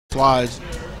slides,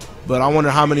 but I wonder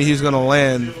how many he's going to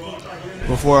land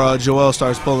before Joel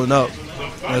starts pulling up.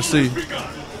 Let's see.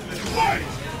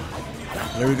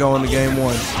 There we go into game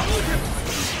one.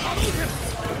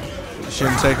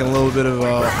 Shin taking a little bit of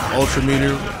ultra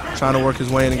meter, trying to work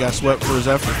his way in and got swept for his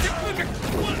efforts.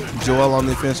 Joel on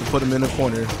the offensive, put him in the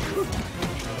corner.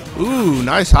 Ooh,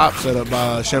 nice hop setup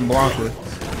by ShinBlanka.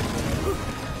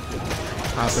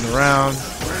 Hopping around.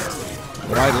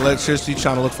 Light electricity,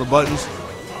 trying to look for buttons.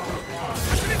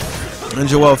 And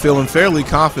Joel feeling fairly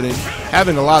confident,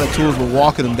 having a lot of tools but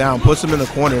walking him down, puts him in the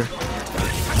corner.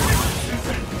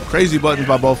 Crazy buttons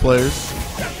by both players.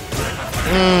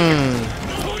 And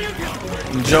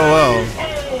Joel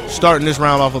starting this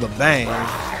round off with a bang.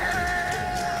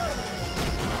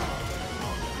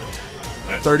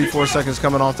 34 seconds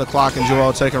coming off the clock, and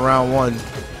Joel taking round one.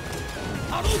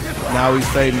 Now he's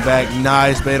fading back.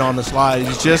 Nice bait on the slide.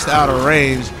 He's just out of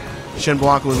range.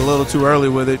 ShinBlanka was a little too early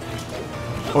with it.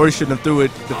 Or he shouldn't have threw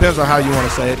it. Depends on how you want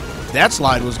to say it. That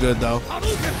slide was good, though.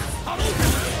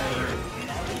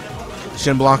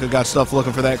 ShinBlanka got stuff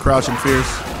looking for that crouching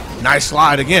fierce. Nice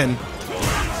slide again.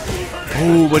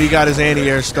 Ooh, but he got his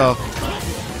anti-air stuff.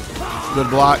 Good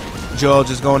block. Joel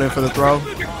just going in for the throw.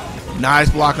 Nice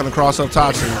block on the cross-up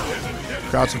Tatsu.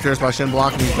 Crouching fierce by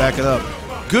ShinBlanka, and he's backing up.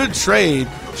 Good trade.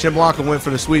 ShinBlanka went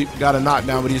for the sweep. Got a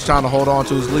knockdown, but he's trying to hold on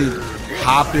to his lead.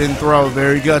 Hop in throw.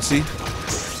 Very gutsy.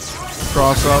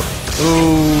 Cross up.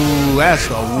 Ooh, that's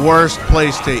the worst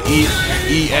place to eat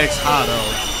EX Hotto.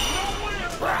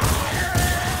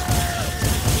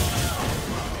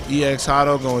 EX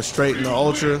Hotto going straight into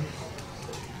Ultra.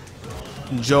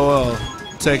 Joel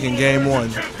taking game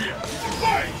one.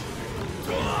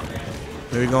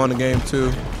 There we go into game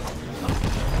two.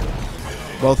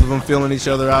 Both of them feeling each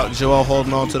other out. Joel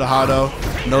holding on to the Hotto.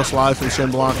 No slide from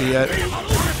ShinBlanka yet.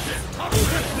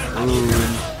 Ooh,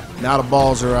 now the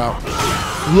balls are out.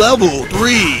 Level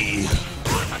 3.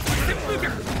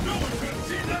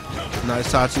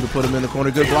 Nice Tatsu to put him in the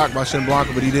corner. Good block by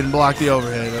ShinBlanka, but he didn't block the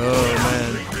overhead. Oh,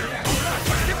 man.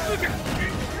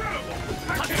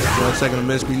 Joel taking a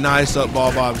miss. Nice up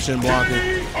ball by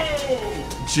ShinBlanka.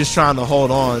 Just trying to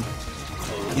hold on.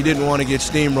 He didn't want to get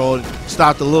steamrolled.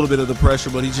 Stopped a little bit of the pressure,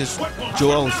 but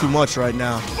Joel is too much right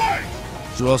now.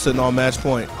 Joel sitting on match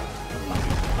point.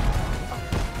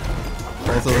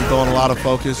 Both of them throwing a lot of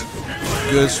focus.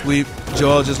 Good sweep.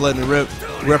 Joel just letting it rip.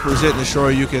 Representing the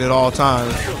Shoryuken at all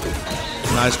times.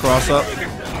 Nice cross up.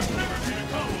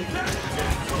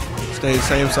 Stayed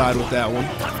same side with that one.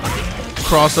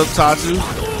 Cross up Tatsu.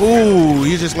 Ooh,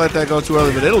 he just let that go too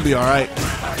early, but it'll be all right.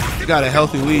 He got a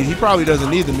healthy lead. He probably doesn't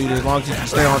need the meter as long as he can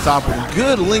stay on top of him.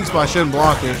 Good links by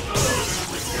ShinBlanka.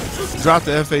 Dropped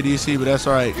the FADC, but that's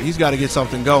all right. He's got to get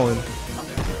something going.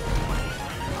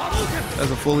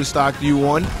 That's a fully stocked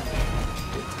U1.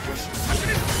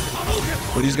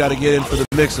 But he's got to get in for the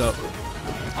mix-up.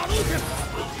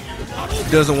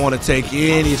 Doesn't want to take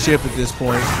any chip at this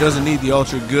point. Doesn't need the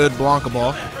ultra. Good Blanka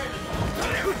ball.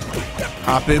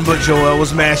 Hop in, but Joel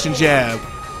was mashing jab.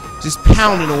 Just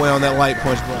pounding away on that light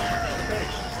punch ball.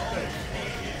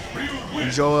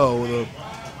 And Joel with a,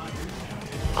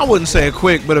 I wouldn't say a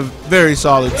quick, but a very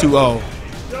solid 2-0.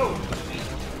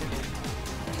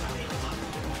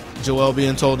 Joel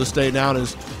being told to stay down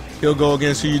as he'll go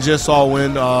against who you just saw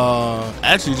win,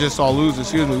 actually just saw lose,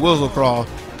 excuse me, Wizzlecraw.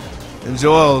 And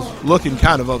Joel's looking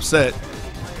kind of upset.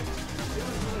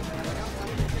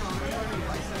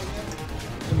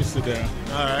 Let me sit down.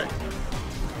 All right.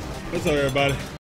 What's up, everybody?